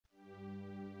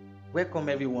Welcome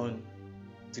everyone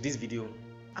to this video.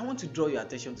 I want to draw your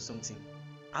attention to something.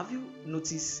 Have you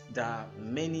noticed that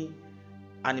many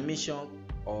animation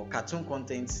or cartoon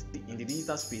content in the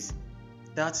digital space,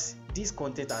 that these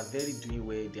content are very doing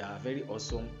well, they are very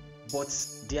awesome, but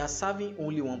they are serving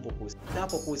only one purpose. That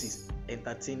purpose is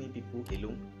entertaining people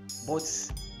alone.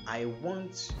 But I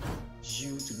want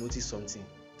you to notice something,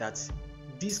 that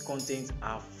these contents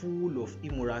are full of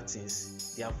immoral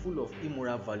things. They are full of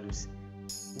immoral values,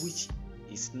 which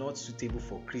is not suitable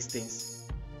for Christians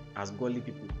as godly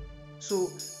people. So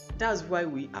that's why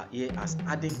we are here as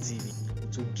Ardent TV,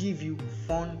 to give you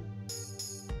fun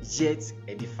yet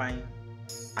edifying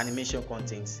animation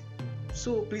content.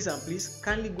 So please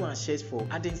kindly go and search for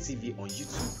Ardent TV on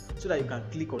YouTube, so that you can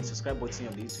click on the subscribe button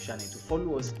on the YouTube channel to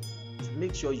follow us, to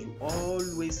make sure you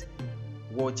always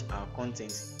watch our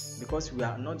content, because we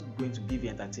are not going to give you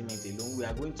entertainment alone. We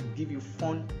are going to give you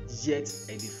fun yet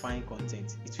edifying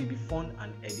content. It will be fun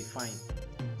and edifying.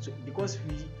 So because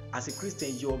we as a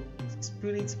Christian, your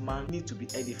spirit man need to be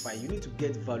edified. You need to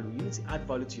get value. You need to add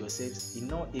value to yourselves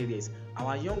in all areas.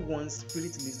 Our young ones'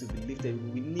 spirit needs to be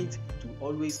lifted. We need to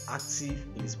always active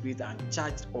in the spirit and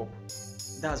charged up.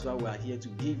 That's why we are here, to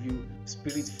give you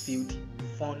spirit-filled,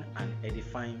 fun and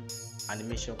edifying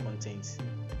animation content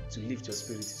to lift your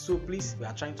spirit. So please, we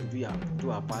are trying to do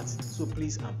our part. So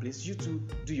please you too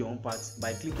do your own part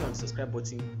by clicking on the subscribe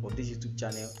button of this YouTube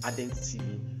channel, Ardent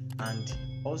TV, and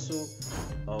also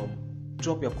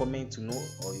drop your comment to know,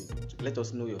 or to let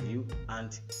us know your view,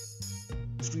 and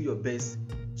do your best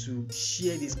to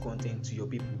share this content to your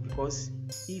people, because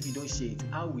if you don't share it,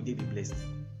 how will they be blessed?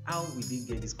 How will they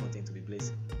get this content to be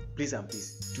blessed? Please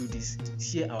do this.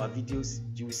 Share our videos.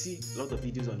 You will see a lot of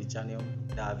videos on the channel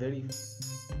that are very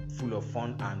full of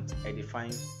fun and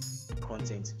edifying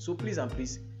content. So please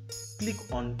click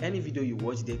on any video you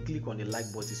watch, then click on the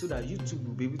like button, so that YouTube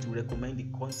will be able to recommend the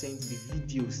content, the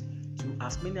videos, to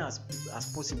as many as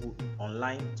possible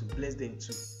online, to bless them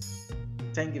too.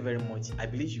 Thank you very much. I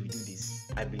believe you will do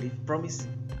this. I believe, promise,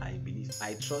 I believe,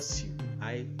 I trust you.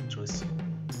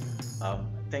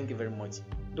 Thank you very much.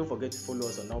 Don't forget to follow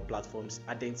us on all platforms,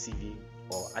 Ardent TV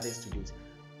or Ardent Studios,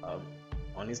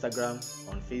 on Instagram,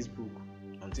 on Facebook,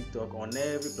 on TikTok, on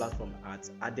every platform at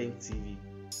Ardent TV.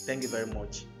 Thank you very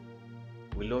much.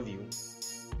 We love you.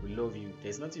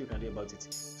 There's nothing you can do about it.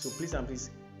 So please don't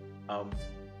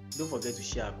forget to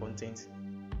share our content.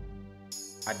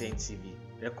 Ardent TV,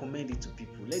 recommend it to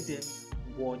people. Let them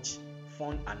watch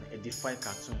fun and edify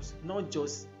cartoons, not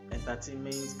just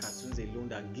entertainment cartoons alone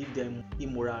that give them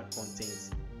immoral content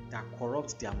that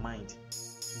corrupt their mind.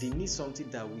 They need something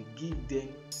that will give them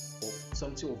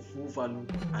something of full value,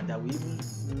 and that will even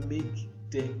make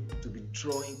them to be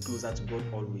drawing closer to God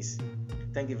always.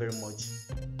 Thank you very much.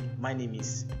 My name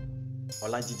is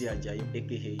Olajide Ajayi,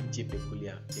 aka J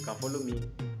Peculiar. You can follow me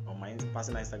on my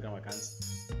personal Instagram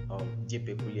account, J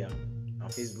Peculiar, on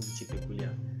Facebook, J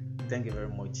Peculiar. Thank you very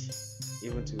much.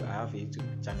 Even I have a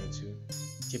YouTube channel too,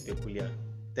 J Peculiar.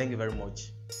 Thank you very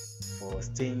much for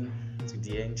staying to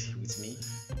the end with me.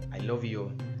 I love you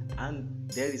all, and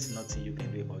there is nothing you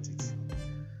can do about it.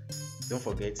 Don't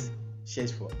forget,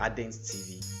 search for Ardent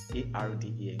TV,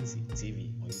 Ardent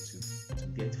TV on YouTube, to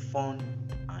get fun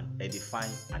and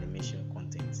edifying animation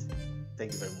content.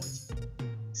 Thank you very much.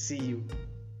 See you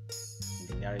in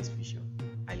the nearest future.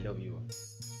 I love you all.